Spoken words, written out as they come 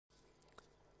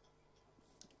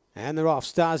And they're off.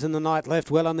 Stars in the Night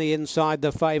left well on the inside.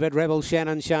 The favourite, Rebel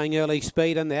Shannon, showing early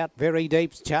speed and out very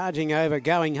deep, charging over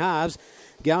Going Halves.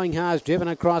 Going Halves driven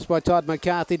across by Todd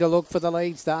McCarthy to look for the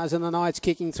lead. Stars in the Night's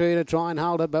kicking through to try and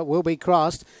hold it, but will be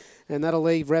crossed. And that'll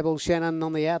leave Rebel Shannon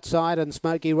on the outside and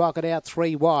Smoky Rocket out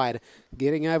 3 wide.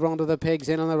 Getting over onto the pegs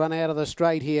in on the run out of the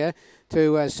straight here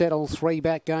to settle 3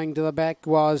 back. Going to the back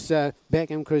was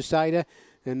Beckham Crusader.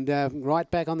 And right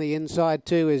back on the inside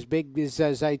too is Big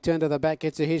as they turn to the back.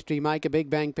 It's a history maker. Big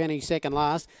Bang Penny second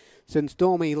last. St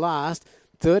Stormy last.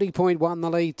 30.1 the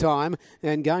lead time.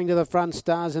 And going to the front,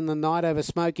 Stars in the Night over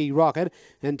Smoky Rocket.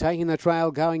 And taking the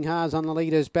trail, Going Halves on the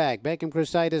leader's back. Beckham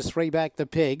Crusaders 3 back the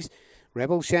pigs.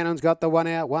 Rebel Shannon's got the 1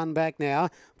 out, 1 back now.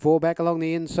 4 back along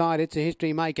the inside. It's a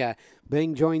history maker.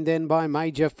 Being joined then by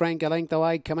Major Frank a length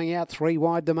away. Coming out 3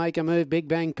 wide to make a move. Big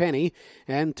Bang Penny.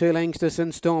 And 2 lengths to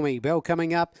St Stormy. Bell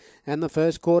coming up. And the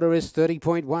first quarter is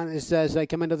 30.1 as they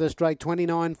come into the straight.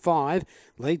 29.5.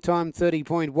 Lead time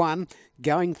 30.1.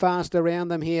 Going fast around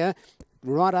them here.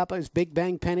 Right up is Big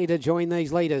Bang Penny to join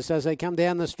these leaders. So as they come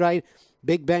down the straight,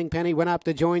 Big Bang Penny went up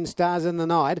to join Stars in the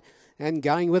Night. And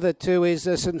going with it too is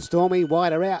St Stormy,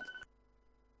 wider out.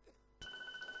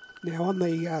 Now on the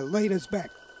leader's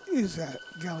back is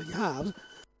Going Halves.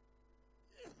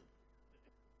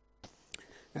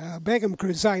 Beckham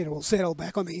Crusader will settle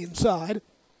back on the inside.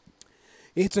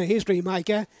 It's a history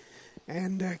maker.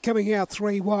 And coming out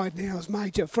 3 wide now is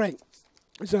Major Frank.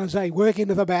 So as they work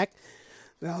into the back,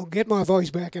 they'll get my voice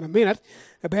back in a minute.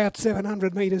 About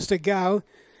 700 metres to go.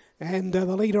 And the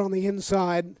leader on the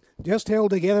inside just held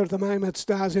together at the moment,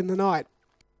 Stars in the Night.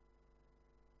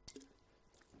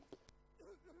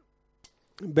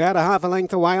 About a half a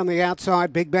length away on the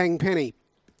outside, Big Bang Penny.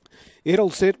 It'll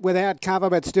sit without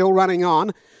cover but still running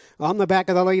on. On the back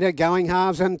of the leader, Going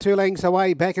Halves, and 2 lengths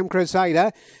away, Beckham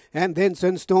Crusader. And then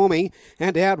St Stormy,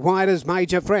 and out wide is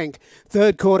Major Frank.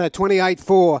 Third quarter,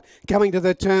 28.4. Coming to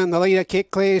the turn, the leader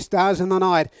kick clear, Stars in the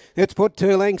Night. It's put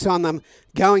 2 lengths on them.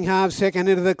 Going Halves second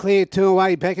into the clear, 2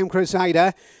 away, Beckham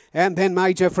Crusader. And then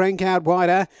Major Frank out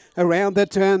wider. Around the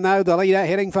turn, though, the leader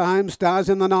heading for home, Stars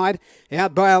in the Night.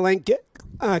 Out by a length.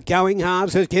 Going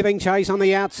Halves is giving chase on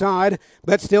the outside,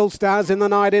 but still Stars in the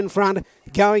Night in front.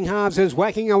 Going Halves is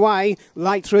whacking away.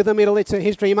 Late through the middle, it's a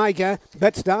history maker,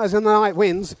 but Stars in the Night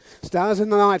wins. Stars in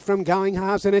the Night from Going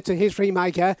Halves, and it's a history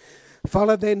maker.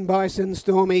 Followed then by St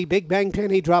Stormy. Big Bang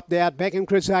Penny dropped out. Beckham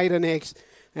Crusader next.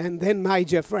 And then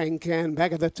Major Frank, and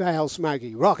back of the tail,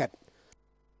 Smoky Rocket.